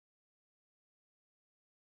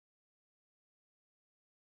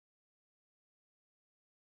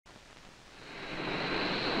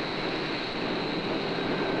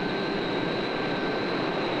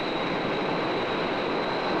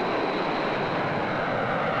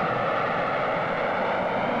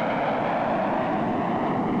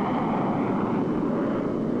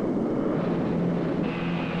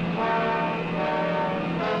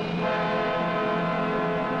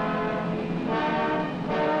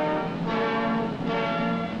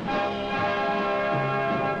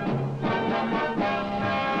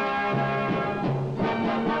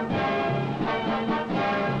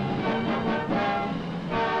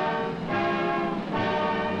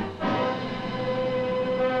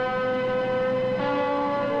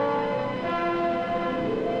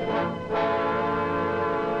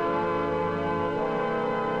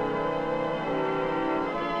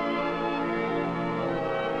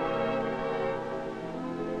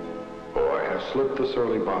slipped the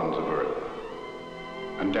surly bonds of earth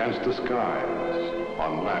and danced the skies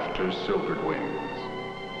on laughter's silvered wings.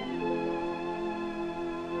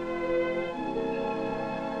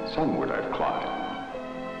 Sunward I've climbed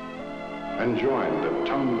and joined the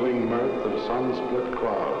tumbling mirth of sun-split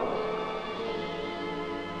clouds,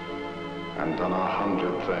 and done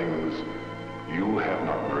 100 things you have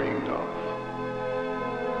not dreamed of.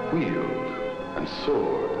 Wheeled and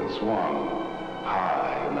soared and swung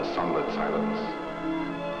high in the sunlit silence.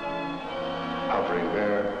 Hovering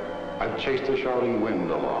there, I've chased the shouting wind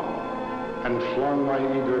along and flung my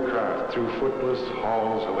eager craft through footless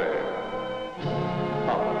halls of air.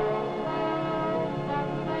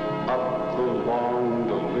 Up the long,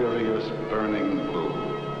 delirious, burning blue,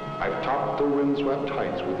 I've topped the windswept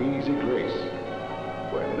heights with easy grace,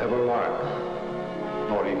 where never lark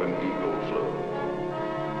nor even eagle flew.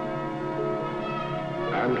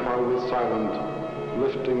 And while with silent,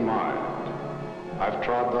 lifting mind, I've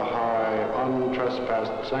trod the high,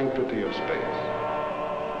 untrespassed sanctity of space,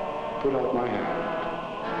 put out my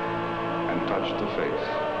hand and touched the face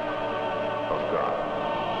of God.